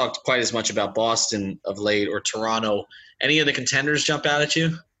 We haven't talked quite as much about Boston of late or Toronto. Any of the contenders jump out at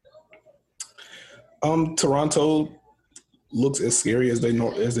you? Toronto looks as scary as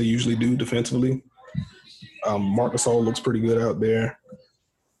they usually do defensively. Marc Gasol looks pretty good out there.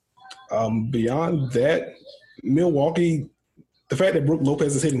 Beyond that, Milwaukee, the fact that Brook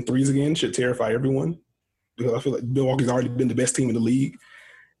Lopez is hitting threes again should terrify everyone because I feel like Milwaukee's already been the best team in the league.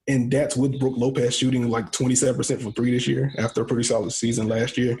 And that's with Brook Lopez shooting like 27% from three this year after a pretty solid season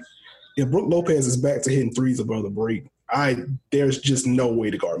last year. If Brook Lopez is back to hitting threes above the break, there's just no way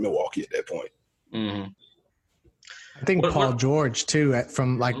to guard Milwaukee at that point. Mm-hmm. I think Paul George too.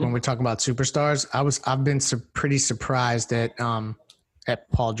 From like when we're talking about superstars, I've been pretty surprised at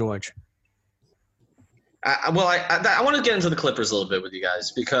Paul George. I want to get into the Clippers a little bit with you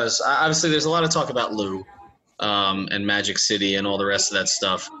guys because obviously there's a lot of talk about Lou and Magic City and all the rest of that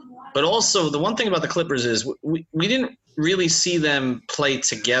stuff. But also the one thing about the Clippers is we didn't really see them play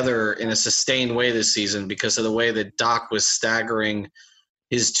together in a sustained way this season because of the way that Doc was staggering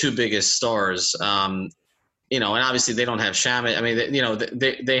his two biggest stars. And obviously they don't have Shamet. I mean,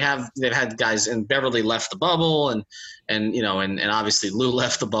 they've had guys, and Beverly left the bubble, and obviously Lou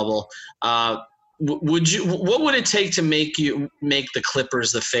left the bubble. What would it take to make the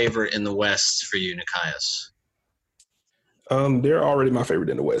Clippers the favorite in the West for you, Nekias? They're already my favorite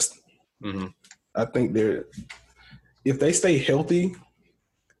in the West. Mm-hmm. I think if they stay healthy,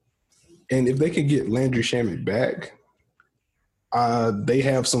 and if they could get Landry Shamet back, they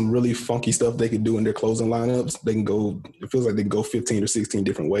have some really funky stuff they could do in their closing lineups. It feels like they can go 15 or 16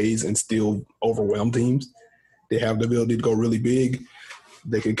 different ways and still overwhelm teams. They have the ability to go really big.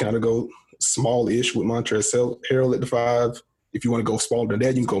 They could kind of go small-ish with Montrezl Harrell at the 5. If you want to go smaller than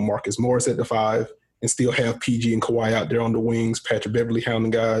that, you can go Marcus Morris at the 5 and still have PG and Kawhi out there on the wings, Patrick Beverly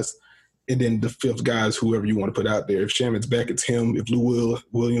hounding guys, and then the fifth guy is whoever you want to put out there. If Shaman's back, it's him. If Lou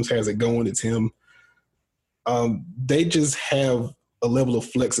Williams has it going, it's him. They just have a level of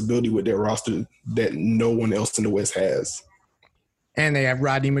flexibility with their roster that no one else in the West has. And they have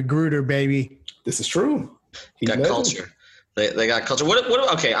Rodney McGruder, baby. This is true. He got culture. They got culture.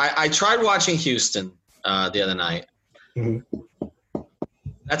 What? Okay, I tried watching Houston the other night. Mm-hmm.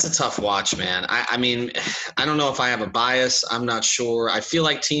 That's a tough watch, man. I mean, I don't know if I have a bias. I'm not sure. I feel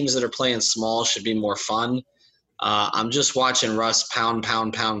like teams that are playing small should be more fun. I'm just watching Russ pound.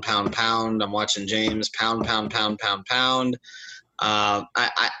 I'm watching James pound.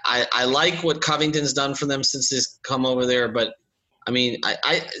 I like what Covington's done for them since he's come over there, but I mean,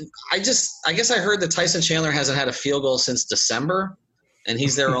 I guess I heard that Tyson Chandler hasn't had a field goal since December, and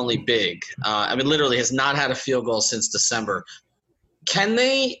he's their only big. I mean, literally has not had a field goal since December. Can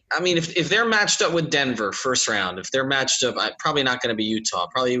they? I mean, if they're matched up with Denver first round, if they're matched up, probably not going to be Utah.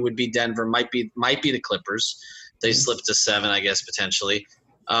 Probably would be Denver. Might be the Clippers. They slipped to 7, I guess, potentially.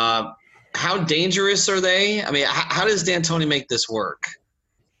 How dangerous are they? I mean, how does D'Antoni make this work?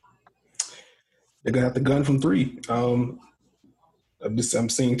 They're gonna have to gun from 3. I'm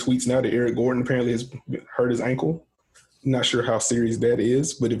seeing tweets now that Eric Gordon apparently has hurt his ankle. I'm not sure how serious that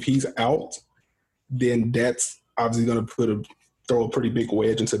is, but if he's out, then that's obviously going to throw a pretty big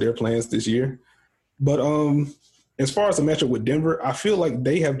wedge into their plans this year. But as far as the matchup with Denver, I feel like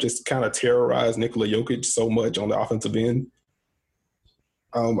they have just kind of terrorized Nikola Jokic so much on the offensive end.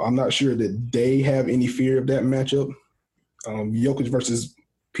 I'm not sure that they have any fear of that matchup. Jokic versus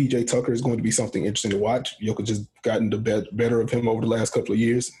PJ Tucker is going to be something interesting to watch. Jokic has gotten the better of him over the last couple of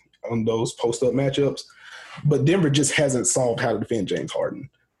years on those post-up matchups. But Denver just hasn't solved how to defend James Harden.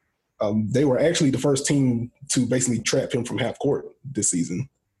 They were actually the first team to basically trap him from half court this season.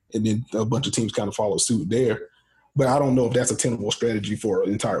 And then a bunch of teams kind of followed suit there. But I don't know if that's a tenable strategy for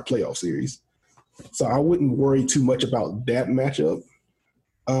an entire playoff series. So I wouldn't worry too much about that matchup.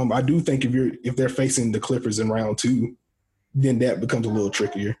 I do think if they're facing the Clippers in round 2, then that becomes a little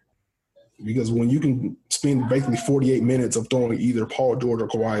trickier. Because when you can spend basically 48 minutes of throwing either Paul George or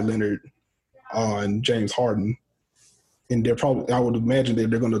Kawhi Leonard on James Harden, and I would imagine that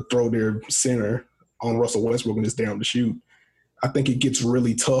they're going to throw their center on Russell Westbrook and just down to shoot. I think it gets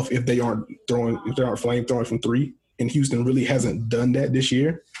really tough if they aren't flame throwing from 3. And Houston really hasn't done that this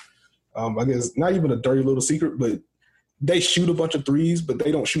year. I guess not even a dirty little secret, but they shoot a bunch of threes, but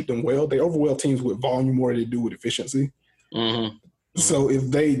they don't shoot them well. They overwhelm teams with volume more than they do with efficiency. Mm-hmm. So if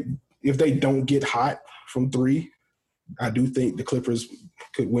they don't get hot from 3, I do think the Clippers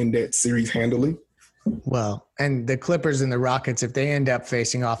could win that series handily. Well, and the Clippers and the Rockets, if they end up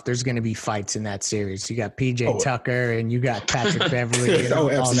facing off, there's going to be fights in that series. You got PJ Tucker and you got Patrick Beverly and all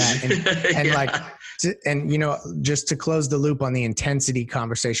that. And just to close the loop on the intensity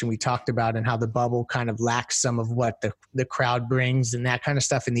conversation we talked about and how the bubble kind of lacks some of what the crowd brings and that kind of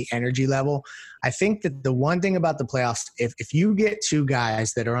stuff in the energy level. I think that the one thing about the playoffs, if you get 2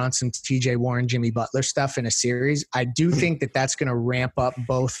 guys that are on some TJ Warren, Jimmy Butler stuff in a series, I do think that that's going to ramp up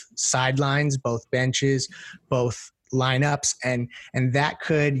both sidelines, both benches, both lineups. And that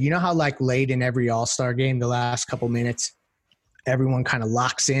could, how like late in every All-Star game, the last couple minutes, everyone kind of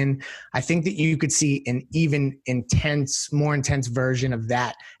locks in. I think that you could see an even more intense version of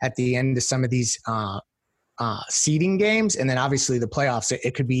that at the end of some of these seeding games. And then obviously the playoffs,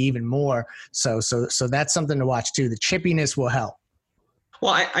 it could be even more. So that's something to watch too. The chippiness will help.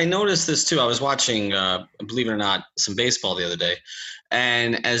 Well, I noticed this too. I was watching, believe it or not, some baseball the other day.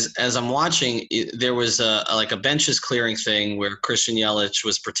 And as I'm watching, there was a benches clearing thing where Christian Yelich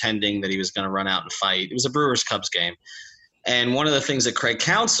was pretending that he was going to run out and fight. It was a Brewers-Cubs game. And one of the things that Craig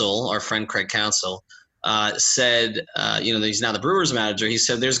Counsell, our friend Craig Counsell, said, he's now the Brewers manager. He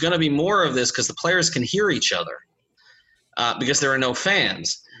said there's going to be more of this because the players can hear each other because there are no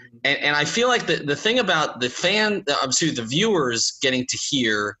fans. And I feel like the thing about the viewers getting to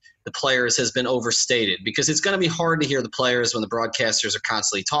hear the players has been overstated because it's going to be hard to hear the players when the broadcasters are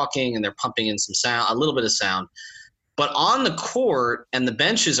constantly talking and they're pumping in some sound, a little bit of sound. But on the court and the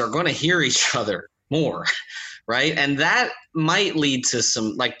benches are going to hear each other more, right? And that might lead to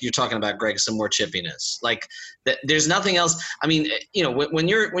some, like you're talking about, Greg, some more chippiness. Like there's nothing else. I mean, when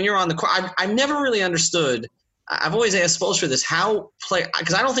you're on the court, I've never really understood. I've always asked Spoelstra this,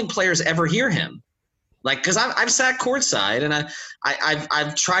 because I don't think players ever hear him. Like, because I've sat courtside and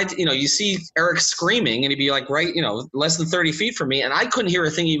I've tried to, you see Eric screaming and he'd be like right, less than 30 feet from me, and I couldn't hear a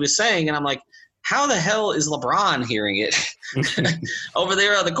thing he was saying, and I'm like, how the hell is LeBron hearing it over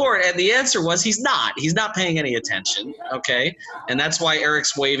there on the court? And the answer was he's not paying any attention. Okay, and that's why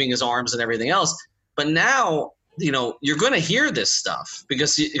Eric's waving his arms and everything else. But now, you're going to hear this stuff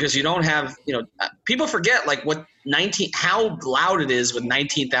because you don't have, people forget like how loud it is with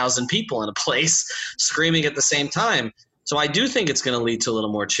 19,000 people in a place screaming at the same time. So I do think it's going to lead to a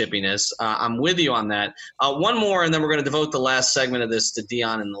little more chippiness. I'm with you on that. One more, and then we're going to devote the last segment of this to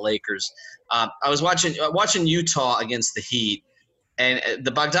Dion and the Lakers. I was watching Utah against the Heat, and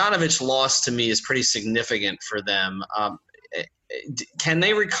the Bogdanovich loss to me is pretty significant for them. Can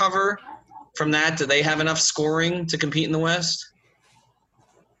they recover from that? Do they have enough scoring to compete in the West?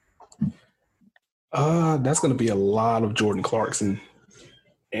 That's going to be a lot of Jordan Clarkson.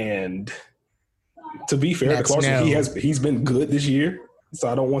 And to be fair to Clarkson, he's been good this year, so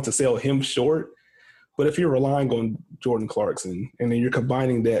I don't want to sell him short. But if you're relying on Jordan Clarkson and then you're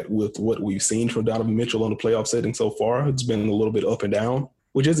combining that with what we've seen from Donovan Mitchell on the playoff setting so far, it's been a little bit up and down,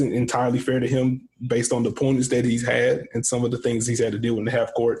 which isn't entirely fair to him based on the opponents that he's had and some of the things he's had to do in the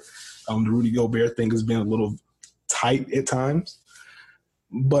half court. The Rudy Gobert thing has been a little tight at times.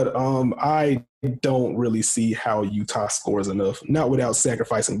 But I don't really see how Utah scores enough, not without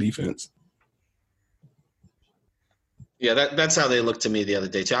sacrificing defense. Yeah, that's how they looked to me the other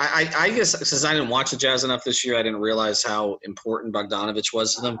day, too. I guess since I didn't watch the Jazz enough this year, I didn't realize how important Bogdanovich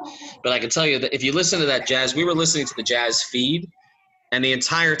was to them. But I can tell you that if you listen to that Jazz – we were listening to the Jazz feed, and the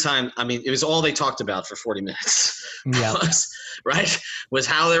entire time – I mean, it was all they talked about for 40 minutes. Yeah. was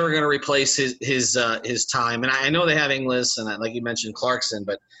how they were going to replace his time. And I know they have Inglis and, like you mentioned, Clarkson,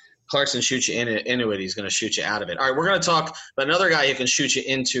 but Clarkson shoots you into it. He's going to shoot you out of it. All right, we're going to talk about another guy who can shoot you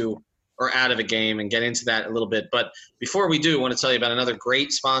into or out of a game and get into that a little bit. But before we do, I want to tell you about another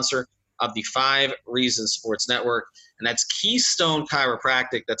great sponsor of the 5 Reasons Sports Network, and that's Keystone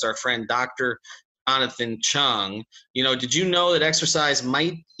Chiropractic. That's our friend Dr. Jonathan Chung. Did you know that exercise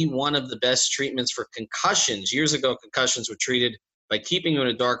might be one of the best treatments for concussions? Years ago, concussions were treated by keeping you in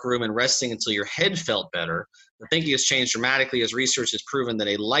a dark room and resting until your head felt better. The thinking has changed dramatically as research has proven that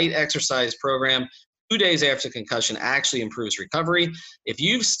a light exercise program 2 days after concussion actually improves recovery. If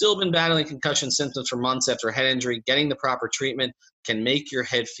you've still been battling concussion symptoms for months after a head injury, getting the proper treatment can make your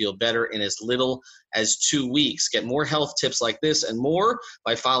head feel better in as little as 2 weeks. Get more health tips like this and more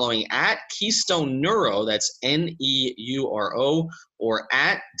by following at Keystone Neuro, that's Neuro, or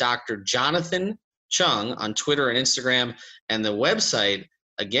at Dr. Jonathan Chung on Twitter and Instagram. And the website,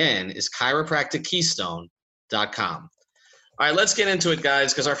 again, is chiropractickeystone.com. All right, let's get into it,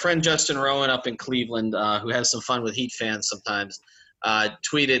 guys, because our friend Justin Rowan up in Cleveland, who has some fun with Heat fans sometimes,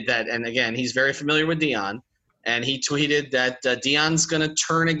 tweeted that, and again, he's very familiar with Dion, and he tweeted that Dion's going to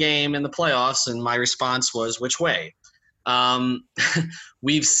turn a game in the playoffs, and my response was, which way?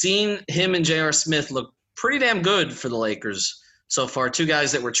 We've seen him and J.R. Smith look pretty damn good for the Lakers so far, 2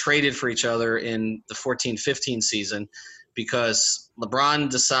 guys that were traded for each other in the 14-15 season because LeBron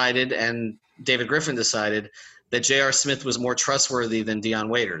decided and David Griffin decided that J.R. Smith was more trustworthy than Dion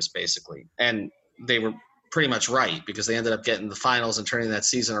Waiters, basically. And they were pretty much right because they ended up getting the finals and turning that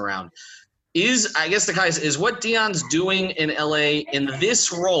season around. Is what Dion's doing in L.A. in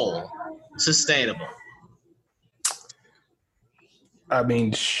this role sustainable? I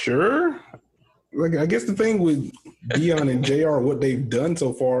mean, sure. Like, I guess the thing with Dion and JR, what they've done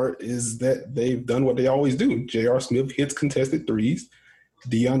so far is that they've done what they always do. J.R. Smith hits contested threes.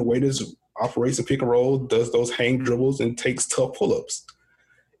 Dion Waiters operates a pick and roll, does those hang dribbles, and takes tough pull-ups.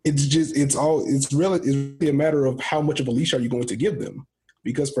 It's really a matter of how much of a leash are you going to give them.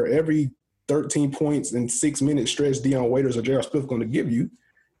 Because for every 13 points and 6 minute stretch Dion Waiters or J.R. Smith going to give you,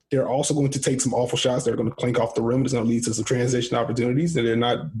 they're also going to take some awful shots. They're going to clink off the rim. It's going to lead to some transition opportunities, and they're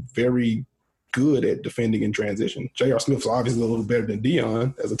not very good at defending in transition. J.R. Smith's obviously a little better than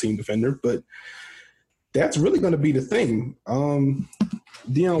Dion as a team defender, but that's really going to be the thing.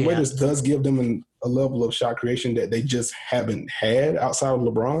 Dion Waiters does give them a level of shot creation that they just haven't had outside of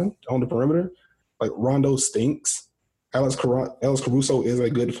LeBron on the perimeter. Like, Rondo stinks. Alex Caruso is a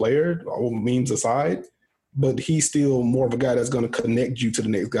good player, all memes aside, but he's still more of a guy that's going to connect you to the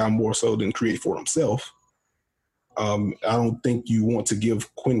next guy more so than create for himself. I don't think you want to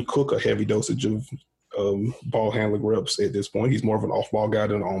give Quinn Cook a heavy dosage of ball handling reps at this point. He's more of an off-ball guy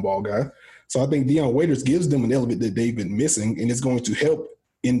than an on-ball guy. So I think Dion Waiters gives them an element that they've been missing, and it's going to help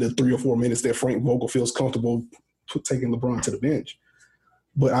in the 3 or 4 minutes that Frank Vogel feels comfortable taking LeBron to the bench.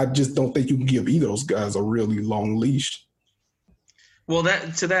 But I just don't think you can give either of those guys a really long leash. Well,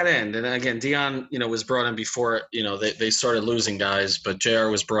 to that end, and again, Dion, was brought in before, they started losing guys, but JR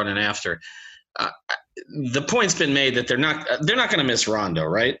was brought in after. The point's been made that they're not going to miss Rondo,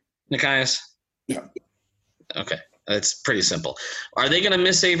 right, Nekias? Yeah. Okay, that's pretty simple. Are they going to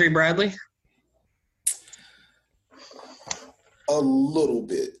miss Avery Bradley? A little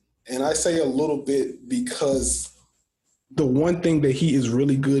bit. And I say a little bit because the one thing that he is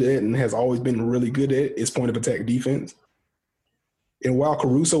really good at and has always been really good at is point of attack defense. And while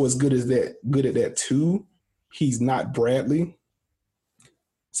Caruso is good at that too, he's not Bradley.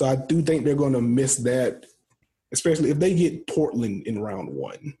 So I do think they're going to miss that, especially if they get Portland in round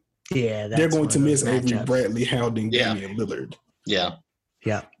 1. Yeah, they're going to miss Avery Bradley hounding Damian Lillard. Yeah.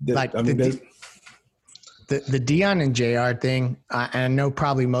 The Dion and JR thing, and I know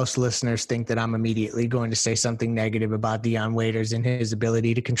probably most listeners think that I'm immediately going to say something negative about Dion Waiters and his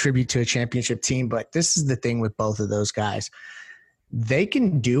ability to contribute to a championship team, but this is the thing with both of those guys. They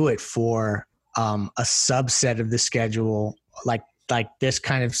can do it for a subset of the schedule, like this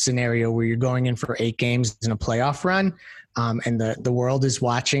kind of scenario where you're going in for 8 games in a playoff run, and the world is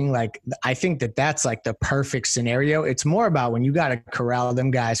watching. Like, I think that's like the perfect scenario. It's more about when you got to corral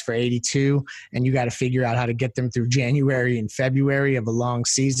them guys for 82 and you got to figure out how to get them through January and February of a long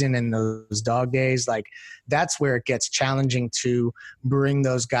season and those dog days. Like, that's where it gets challenging to bring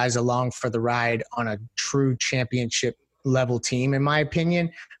those guys along for the ride on a true championship level team, in my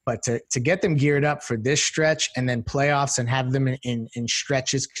opinion. But to get them geared up for this stretch and then playoffs and have them in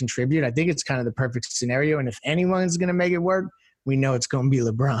stretches contribute, I think it's kind of the perfect scenario. And if anyone's going to make it work, we know it's going to be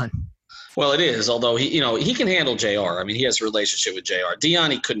LeBron. Well, it is, although he can handle JR. I mean, he has a relationship with JR.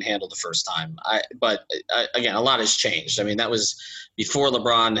 Dion, he couldn't handle the first time. But again, a lot has changed. I mean, that was before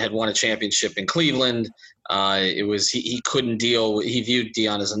LeBron had won a championship in Cleveland. It was he couldn't deal. He viewed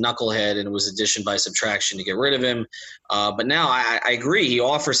Dion as a knucklehead, and it was addition by subtraction to get rid of him. But now I agree. He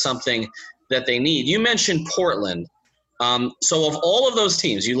offers something that they need. You mentioned Portland. So of all of those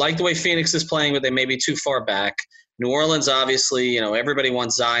teams, you like the way Phoenix is playing, but they may be too far back. New Orleans, obviously, everybody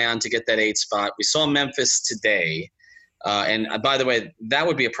wants Zion to get that 8 spot. We saw Memphis today. And by the way, that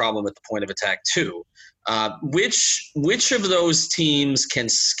would be a problem with the point of attack too. Which of those teams can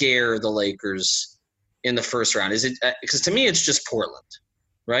scare the Lakers in the first round? Is it because to me it's just Portland,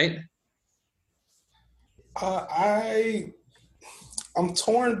 right? I'm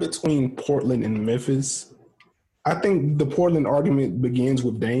torn between Portland and Memphis. I think the Portland argument begins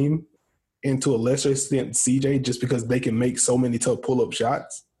with Dame and to a lesser extent CJ, just because they can make so many tough pull-up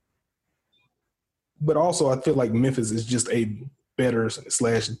shots. But also I feel like Memphis is just a better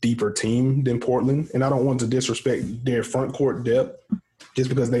 / deeper team than Portland. And I don't want to disrespect their front court depth just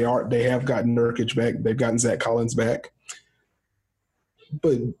because they have gotten Nurkic back. They've gotten Zach Collins back.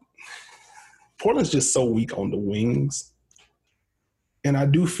 But Portland's just so weak on the wings. And I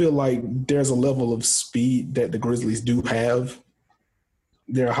do feel like there's a level of speed that the Grizzlies do have.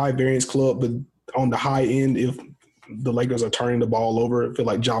 They're a high variance club, but on the high end, if the Lakers are turning the ball over, I feel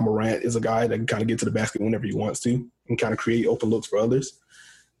like Ja Morant is a guy that can kind of get to the basket whenever he wants to and kind of create open looks for others.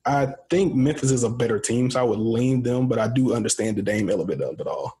 I think Memphis is a better team, so I would lean them, but I do understand the Dame element of it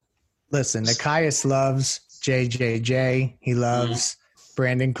all. Listen, Nekias loves JJJ. He loves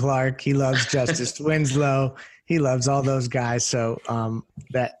Brandon Clark. He loves Justice Winslow. He loves all those guys. So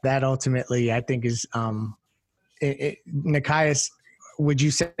that ultimately, I think, is Nekias, would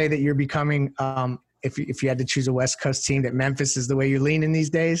you say that you're becoming if you had to choose a West Coast team, that Memphis is the way you're leaning these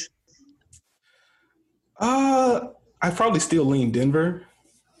days? I probably still lean Denver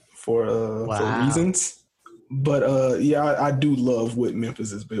for reasons. But I do love what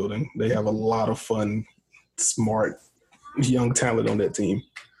Memphis is building. They have a lot of fun, smart, young talent on that team.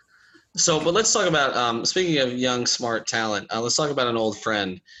 So, but let's talk about, speaking of young, smart talent, let's talk about an old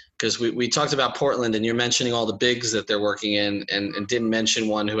friend, because we talked about Portland, and you're mentioning all the bigs that they're working in, and didn't mention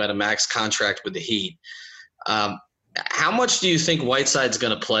one who had a max contract with the Heat. How much do you think Whiteside's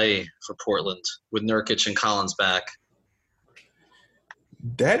going to play for Portland with Nurkic and Collins back?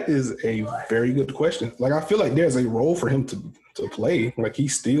 That is a very good question. Like, I feel like there's a role for him to play. Like,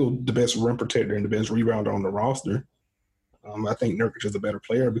 he's still the best rim protector and the best rebounder on the roster. I think Nurkic is a better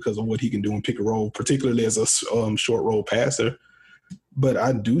player because of what he can do in pick and roll, particularly as a short roll passer. But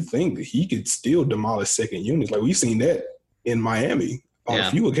I do think that he could still demolish second units. Like, we've seen that in Miami on a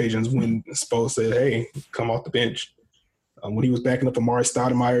few occasions when Spo said, hey, come off the bench. When he was backing up Amari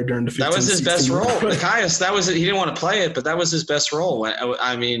Stoudemire during the 15-16. That was his best role. Nikias, that was it. He didn't want to play it, but that was his best role.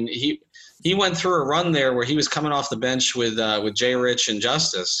 I mean, he went through a run there where he was coming off the bench with Jay Rich and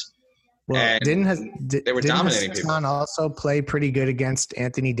Justice. Well, they were dominating people. Hassan also play pretty good against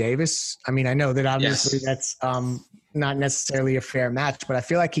Anthony Davis? I mean, I know that obviously that's not necessarily a fair match, but I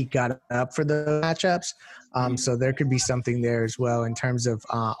feel like he got up for the matchups. So there could be something there as well in terms of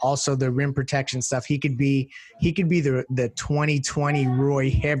also the rim protection stuff. He could be the 2020 Roy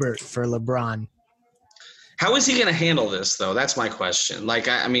Hibbert for LeBron. How is he going to handle this, though? That's my question. Like,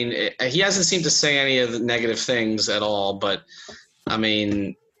 I mean, he hasn't seemed to say any of the negative things at all, but I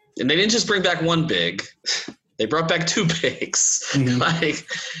mean, and they didn't just bring back one big. They brought back two bigs. Mm-hmm. Like,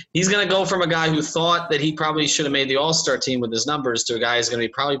 he's going to go from a guy who thought that he probably should have made the All-Star team with his numbers to a guy who's going to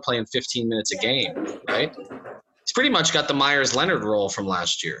be probably playing 15 minutes a game, right? He's pretty much got the Myers-Leonard role from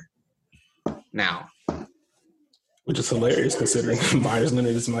last year now. Which is hilarious considering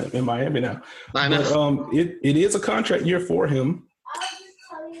Myers-Leonard is in Miami now. I know. But, it is a contract year for him.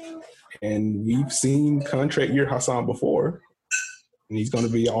 And we've seen contract year Hassan before. And he's going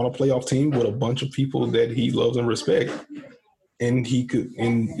to be on a playoff team with a bunch of people that he loves and respects. And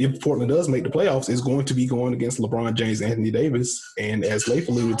if Portland does make the playoffs, it's going to be going against LeBron James, Anthony Davis. And as Leif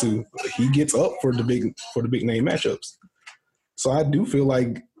alluded to, he gets up for the big name matchups. So I do feel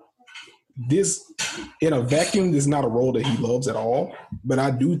like this, in a vacuum, is not a role that he loves at all. But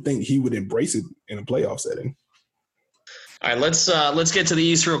I do think he would embrace it in a playoff setting. All right, let's get to the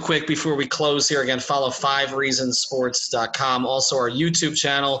East real quick before we close here. Again, follow 5reasonsports.com. Also, our YouTube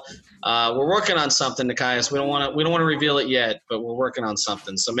channel. We're working on something, Nikias. We don't want to reveal it yet, but we're working on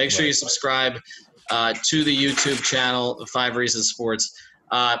something. So make sure you subscribe to the YouTube channel, 5 Reasons Sports.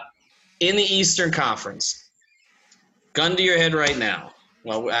 In the Eastern Conference, gun to your head right now.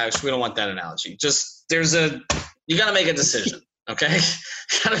 Well, actually, we don't want that analogy. Just you got to make a decision, okay?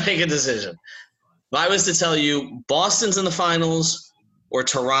 You got to make a decision. If I was to tell you Boston's in the finals or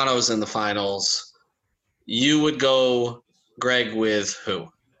Toronto's in the finals, you would go, Greg, with who?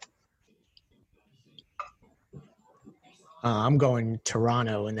 I'm going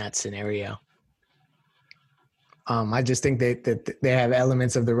Toronto in that scenario. I just think that they have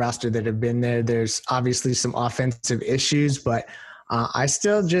elements of the roster that have been there. There's obviously some offensive issues, but I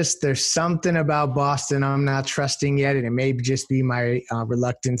still there's something about Boston I'm not trusting yet, and it may just be my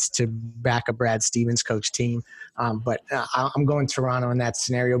reluctance to back a Brad Stevens coach team. But I'm going Toronto in that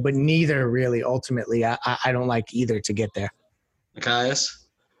scenario, but neither really ultimately. I don't like either to get there. Nikias?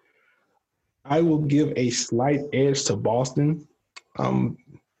 I will give a slight edge to Boston.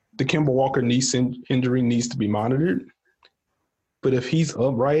 The Kemba Walker knee injury needs to be monitored. But if he's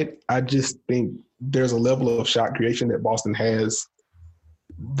upright, I just think there's a level of shot creation that Boston has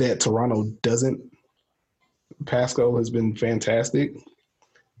that Toronto doesn't. Pascal has been fantastic,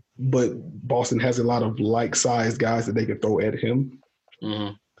 but Boston has a lot of like-sized guys that they can throw at him.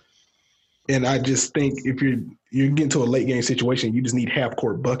 Mm-hmm. And I just think if you're getting to a late-game situation, you just need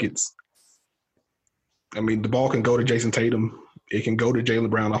half-court buckets. I mean, the ball can go to Jason Tatum. It can go to Jaylen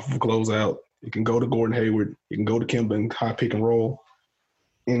Brown off of a closeout. It can go to Gordon Hayward. It can go to Kemba in high pick and roll.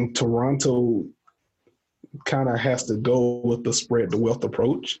 And Toronto kind of has to go with the spread the wealth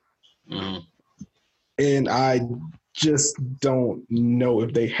approach. Mm-hmm. And I just don't know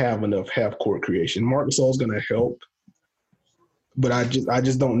if they have enough half-court creation. Marc Gasol's going to help, but I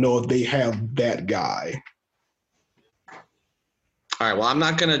just don't know if they have that guy. All right, well, I'm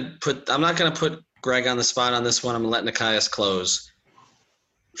not going to put Greg on the spot on this one. I'm going to let Nikias close.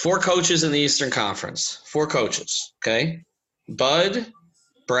 4 coaches in the Eastern Conference. 4 coaches, okay? Bud,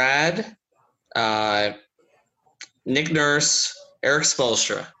 Brad, Nick Nurse, Eric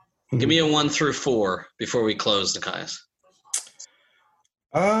Spoelstra. Mm-hmm. Give me a 1 through 4 before we close, Nikias.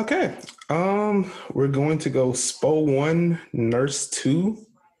 Okay. We're going to go Spo 1, Nurse 2.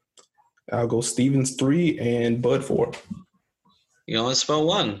 I'll go Stevens 3 and Bud 4. You know, Spo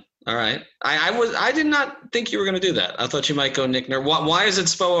 1. All right. I did not think you were going to do that. I thought you might go Nick Nurse. Why is it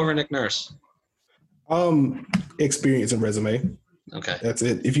Spo over Nick Nurse? Experience and resume. Okay. That's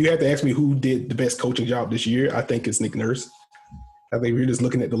it. If you had to ask me who did the best coaching job this year, I think it's Nick Nurse. I think we're just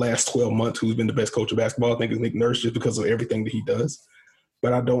looking at the last 12 months who's been the best coach of basketball. I think it's Nick Nurse just because of everything that he does.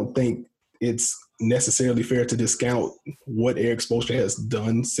 But I don't think it's necessarily fair to discount what Eric Spoelstra has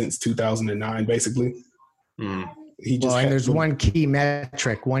done since 2009, basically. Mm. And there's one key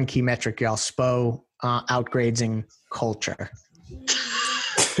metric, y'all. Spo outgrades culture.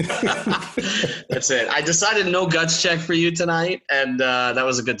 That's it. I decided no guts check for you tonight, and that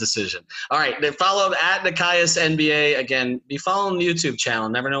was a good decision. All right, then follow at Nekias NBA. Again, be following the YouTube channel.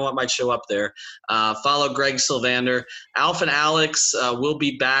 Never know what might show up there. Follow Greg Sylvander. Alf and Alex will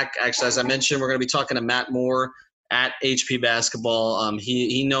be back. Actually, as I mentioned, we're going to be talking to Matt Moore at HP Basketball.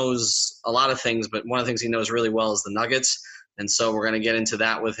 He knows a lot of things, but one of the things he knows really well is the Nuggets. And so we're going to get into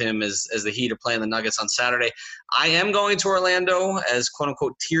that with him as the Heat are playing the Nuggets on Saturday. I am going to Orlando as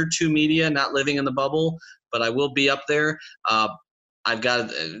quote-unquote Tier 2 media, not living in the bubble, but I will be up there. I've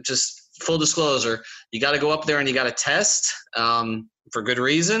got just full disclosure, you got to go up there and you got to test for good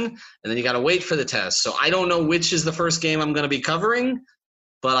reason, and then you got to wait for the test. So I don't know which is the first game I'm going to be covering,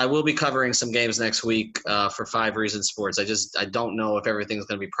 but I will be covering some games next week for 5 Reasons Sports. I don't know if everything's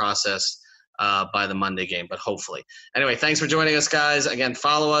going to be processed by the Monday game, but hopefully. Anyway, thanks for joining us, guys. Again,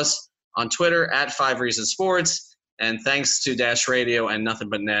 follow us on Twitter at 5 Reasons Sports, and thanks to Dash Radio and Nothing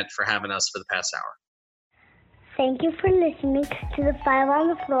But Net for having us for the past hour. Thank you for listening to the 5 on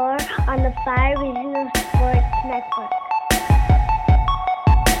the Floor on the 5 Reasons Sports Network.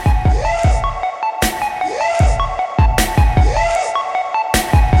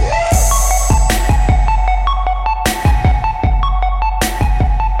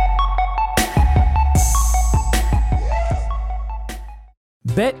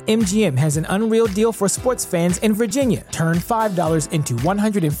 BetMGM has an unreal deal for sports fans in Virginia. Turn $5 into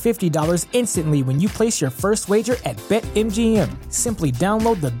 $150 instantly when you place your first wager at BetMGM. Simply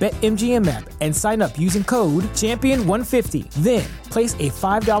download the BetMGM app and sign up using code Champion150. Then, place a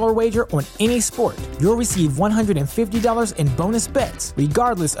 $5 wager on any sport. You'll receive $150 in bonus bets,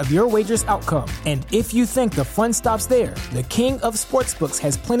 regardless of your wager's outcome. And if you think the fun stops there, the King of Sportsbooks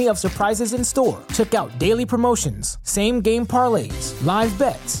has plenty of surprises in store. Check out daily promotions, same-game parlays, live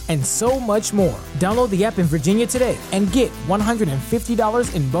bets, and so much more. Download the app in Virginia today and get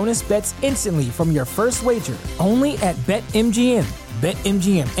 $150 in bonus bets instantly from your first wager. Only at BetMGM.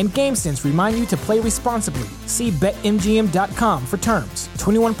 BetMGM and GameSense remind you to play responsibly. See BetMGM.com for terms.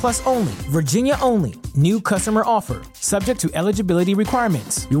 21 plus only. Virginia only. New customer offer. Subject to eligibility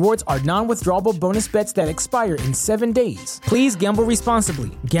requirements. Rewards are non-withdrawable bonus bets that expire in 7 days. Please gamble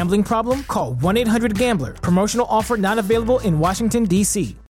responsibly. Gambling problem? Call 1-800-GAMBLER. Promotional offer not available in Washington, D.C.